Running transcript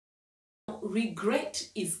regret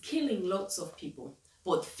is killing lots of people,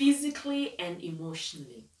 both physically and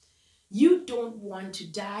emotionally. You don't want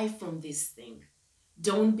to die from this thing.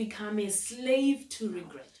 Don't become a slave to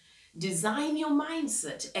regret. Design your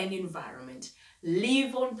mindset and environment.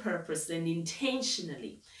 Live on purpose and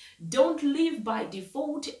intentionally. Don't live by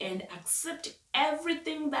default and accept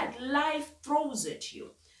everything that life throws at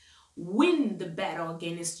you. Win the battle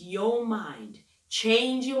against your mind.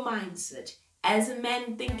 Change your mindset. As a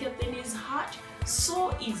man thinketh in his heart, so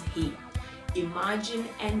is he. Imagine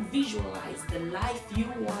and visualize the life you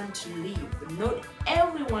want to live. Not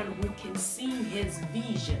everyone who can see his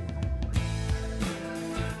vision.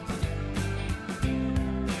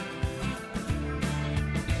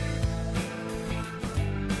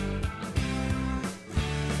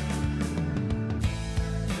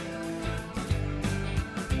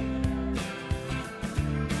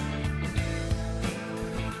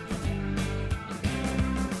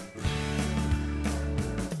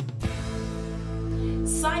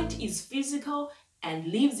 Sight is physical and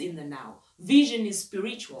lives in the now. Vision is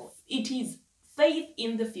spiritual. It is faith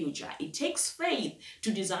in the future. It takes faith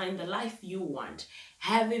to design the life you want.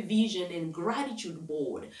 Have a vision and gratitude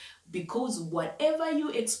board, because whatever you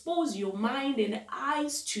expose your mind and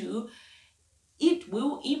eyes to, it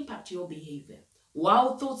will impact your behavior.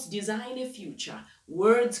 While thoughts design a future,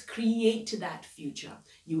 words create that future.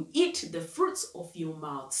 You eat the fruits of your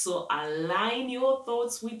mouth, so align your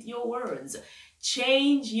thoughts with your words.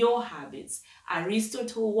 Change your habits.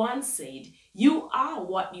 Aristotle once said, you are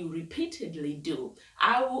what you repeatedly do.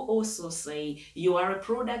 I will also say, you are a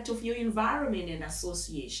product of your environment and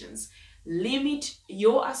associations. Limit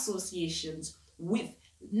your associations with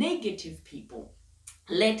negative people.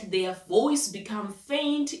 Let their voice become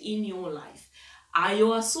faint in your life. Are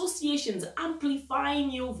your associations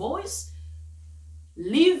amplifying your voice?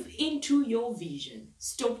 Live into your vision.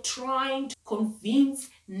 Stop trying to convince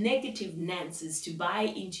negative Nancy's to buy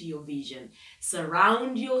into your vision.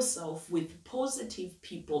 Surround yourself with positive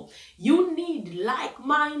people. You need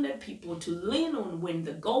like-minded people to lean on when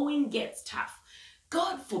the going gets tough.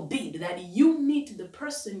 God forbid that you meet the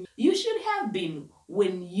person you should have been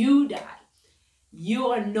when you die. You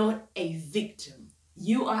are not a victim.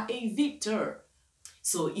 You are a victor.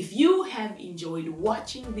 So if you have enjoyed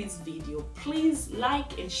watching this video, please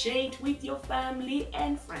like and share it with your family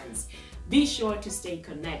and friends. Be sure to stay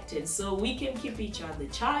connected so we can keep each other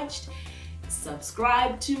charged.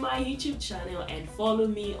 Subscribe to my YouTube channel and follow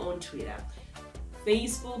me on Twitter,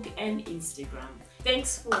 Facebook and Instagram.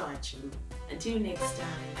 Thanks for watching. Until next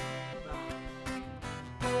time, bye.